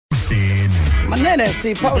Manene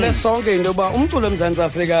siphawule sonke into yoba umculo eMzantsi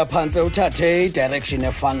Afrika phantse uthathe i-direction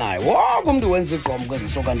efanayo. Wonke umuntu wenza igqom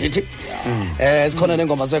kwezintsuku ndithi. Zikhona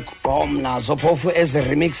neengoma zegqom nazo phofu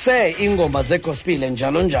eziremixe iingoma zegospel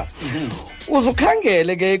njalo njalo.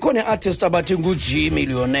 Uzukhangele ke ikhona i-artist abathi ngu-G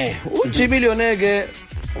Millionaire. U-G Millionaire ke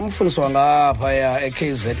umfundisi wangapha ya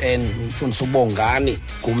e-KZN, umfundisi uBongani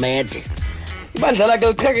Gumede. Ibandla lakhe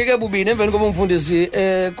liqhekeke bubini emveni koba umfundisi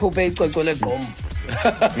ekhuphe icwecwe legqom.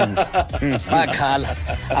 Bakhala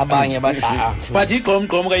abanye bathi bathi igqom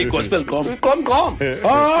ka gospel gqom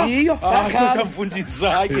iyo akutha mfundisi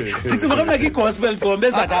zakhe ndicinga kona ke gospel gqom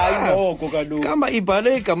bezathi hayi ngoko kaloku kama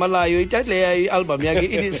ibhale igama layo ititle yayo i-album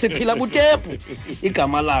yakhe siphila kutepu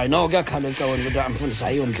igama layo no kuyakhala ecawoni ukuthi amfundisi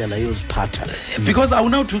ayondlela yoziphatha because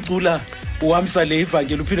awunawuthucula uhambisa le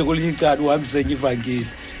ivangeli uphinde kolinye icala uhambise enye ivangeli.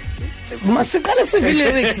 Masiqale sivi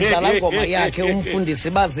lyrics zala ngoma yakhe umfundisi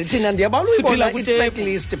bazi thina ndiyabala uyibona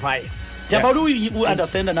i-tracklist phaya. Ndiyabala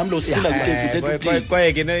u-understanda nami lo siphila kutepu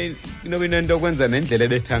kwaye ke inento kwenza nendlela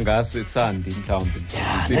ebethangaso isandi mhlawumbe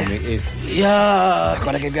sine esi ya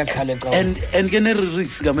khona ke kuyakhala ecawoni and ke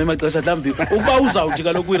ne-lyrics ngamanye amaxesha mhlawumbi ukuba uzawuthi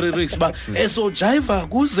kaloku kwi-lyrics uba esojayiva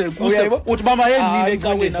kuze uthi mama yenile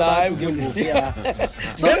ecaweni abantu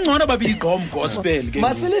ngengcono babili igqom gospel ke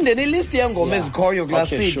masilindeni ilist yengoma ezikhoyo kulaa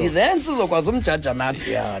city then sizokwazi umjaja nathi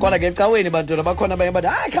kodwa ke ecaweni bantwana bakhona abanye bathi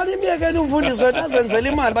hayi khani imyekeni umfundisi wethu azenzela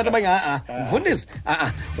imali bathi abanye mfundisi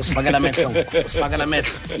usifakela amehlo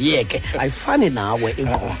yeke ayifani nawe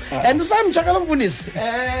ingqondo and usamjaka lo mfundisi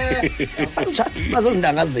usamjaka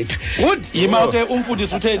mazozindanga zethu good yima ke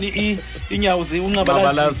umfundisi utheni inyawo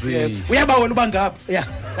unqabalazi uyaba wena uba ngapha ya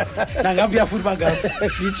nangabe uyafuna uba ngapha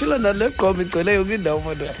nditshilo nale gqomo igcweleyo kwindawo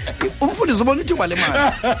manje umfundisi ubona ithuba lemali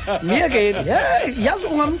miyeke yazi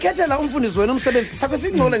ungamkhethela umfundisi wena umsebenzi sakho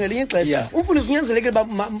singcole ngelinye ixesha umfundisi unyanzelekile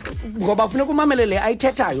ngoba funeka umamele le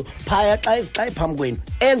ayithethayo phaya xa iphambi kwenu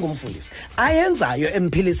engumfundisi ayenzayo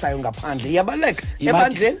emphilisayo ngaphandle iyabaleka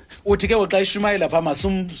ebandleni uthi ke xa ishumayela pha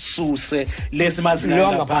masumsuse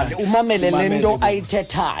lesimazinga ngaphandle umamele lento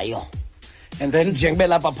ayithethayo and then njengoba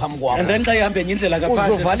lapha phambi kwakho and then xa ihamba enye indlela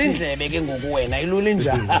ngaphandle uzovala indlebe ke ngoku wena ilula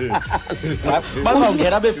njani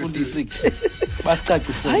bazawungena befundisi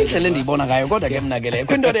basicacisele hayi indlela endiyibona ngayo kodwa ke mna ke leyo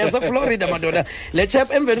kwindoda yaseFlorida madoda le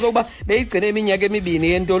chap emveni kokuba beyigcine iminyaka emibini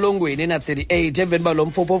yentolongweni ena-38 emveni ba lo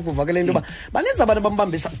mfo kuvakele into yoba baninzi abantu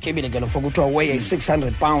abambambisa kebile ke lo mfo kuthiwa weigh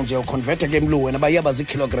 600 pounds yoconverte ke emlungwini abayaba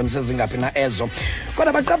ziikilograms ezingaphi na ezo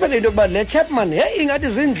kodwa baqaphele into yokuba le chapman heyi ingathi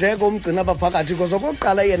zindleko umgcina abaphakathi because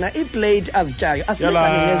okokuqala yena iplate azityayo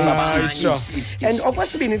asilekane nezabanye and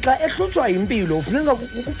okwesibini xa ehlutshwa yimpilo ufuneka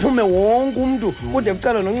kuphume wonke umntu kude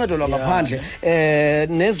kuqala noncedo lwangaphandle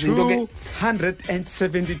nezinto ke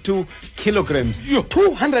 172 kilograms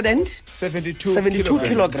 272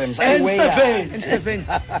 kilograms and 7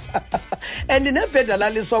 and nebheda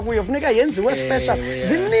laliswa kuyo funeka yenziwe special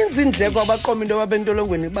zininzi indleko abaqoma into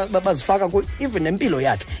abentolongweni bazifaka ku even nempilo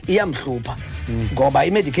yakhe iyamhlupha ngoba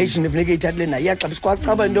i-medication efuneka ithathile nayo iyaxabisa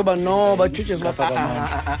kwacaba into yoba no bathutshe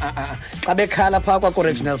xa bekhala phaa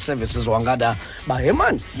kwa-correctional services wangada bahe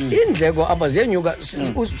mani iindleko apha ziyenyuka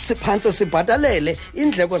siphantse sibhatalele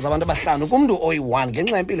iindleko zabantu abahlanu kumntu oyi-1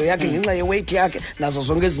 ngenxa yempilo yakhe ngenxa yeweight yakhe nazo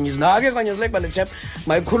zonke ezinye izinake kanye zileke bale chap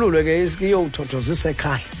mayikhululwe ke iyowuthothozisa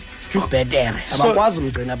ekhaya bhetere abakwazi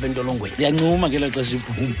umgcina apha entolongweni yancuma ngelo xesha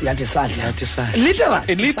iphuma yathi sadla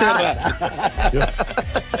literal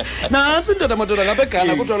nantsi indoda madoda ngapha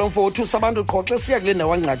eGhana kuthiwa lo mfo uthusa abantu qhoxe siya kule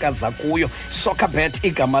ndawo angcakaza kuyo Soccerbet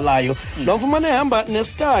igama layo lo mfumane ehamba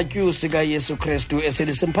nestatyu sikaYesu Kristu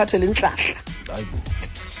eselimphathela intlahla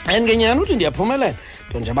and ngenyani uthi ndiyaphumelela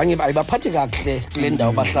nto nje abanye ayibaphathi kakuhle kule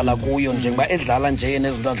ndawo bahlala kuyo njengoba edlala nje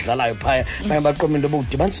nezinto azidlalayo phaya baye baqoma into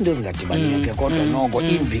bokudibanisa into ezingadibaniyo ke kodwa noko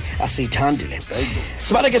imbi asiyithandi le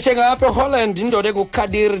sibaleke siyengapha eHolland indoda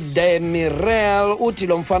ekuKadir Demirel uthi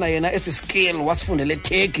lo mfana yena skill wasifundele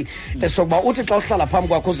Turkey esokuba uthi xa uhlala phambi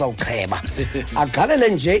kwakho uzawucheba agalele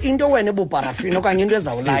nje into wena ebuparafini okanye into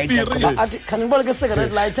ezawulayita ngoba athi khanibonke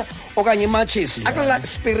cigarette lighter okanye matches akula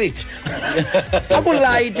spirit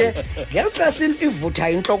akulayite ngexesha ivutha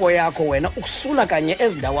inhloko yakho wena ukusula kanye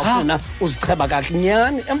ezindawo afuna uzicheba kahle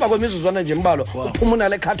nyani emva kwemizuzwana nje imbalo uphuma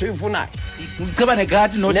unale khathi uyifunayo uceba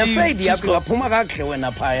nekhathi nefade yakho yaphuma kakuhle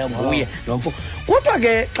wena phaya nguye lo mfo kodwa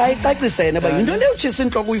ke xa icacisa yena ba yinto le utshisa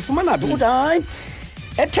inhloko uyifumana phi ukuthi hayi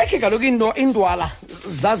eTurkey kaloku indwala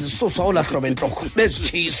zazisuswa olahlobo enhloko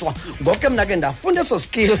bezitshiswa ngoke mna ke ndafunda eso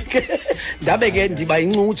skill ke ndabe ke ndiba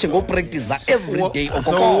incutshe ngopractice every day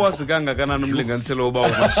so wazi kangakanani umlinganiselo oba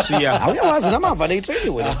ubashiya awuyawazi namava le itrain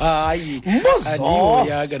wena hayi mbuzo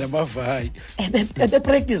yaga namavayi ebe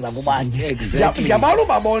practice kubani ndiyabala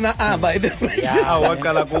ubabona aba ebe ya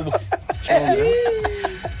waqala kubo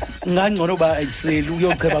ngangcono ba ayiseli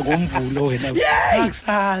uyocheba ngomvulo wena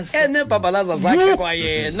akusasa enebhabalaza zakhe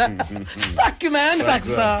kwayena sucky man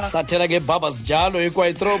sathela ke bhabas njalo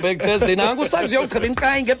ikwayi throwback Thursday nangu sakuyocheba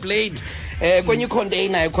inqayi ngeblade kwenye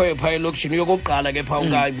container ekhoyo pha elokishini yokuqala ke pha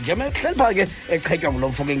ungayi nje mhleli pha ke eqhetywa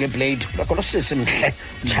ngulomfuke ngeblade bakho sisi mhle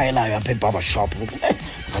utshayelayo apha ebaba shop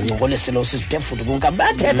ngancokoliselo sisi futhi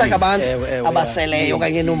kunkabathetha kabantu abaseleyo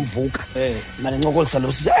kanye nomvuka manje ncokolisa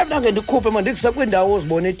lo sisi nange ndikhuphe manje ndikusekwindawo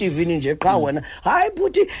uzibona eTV-ni nje qha wena hayi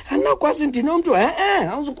buti anakwazi ndinomntu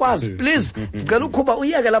awuzukwazi please ngicela ukhuba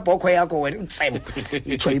uyeke la bhokho yakho wena utsem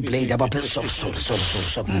itsho iblade abaphe so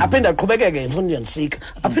aphinda aqhubekeke mfuna uyanisika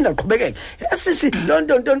aphinda aqhubekeke sisi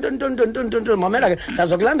ntonto mamela ke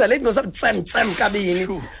sazokulanda late ngosatsem kabini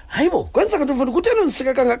hayibo kwenza kanti mfuna kutheni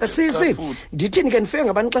unisika kangaka sisi ndithini ke nifike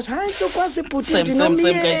ngabantu xesha hayi sokwazi bhuti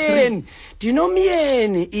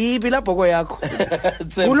ndinomyeni ibi la bhoko yakho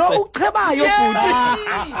kulo uchebayo bhuti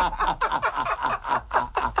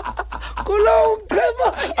kulo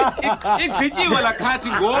uchebayo igqityiwe la khathi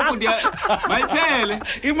ngoku mayiphele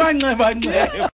imanxeba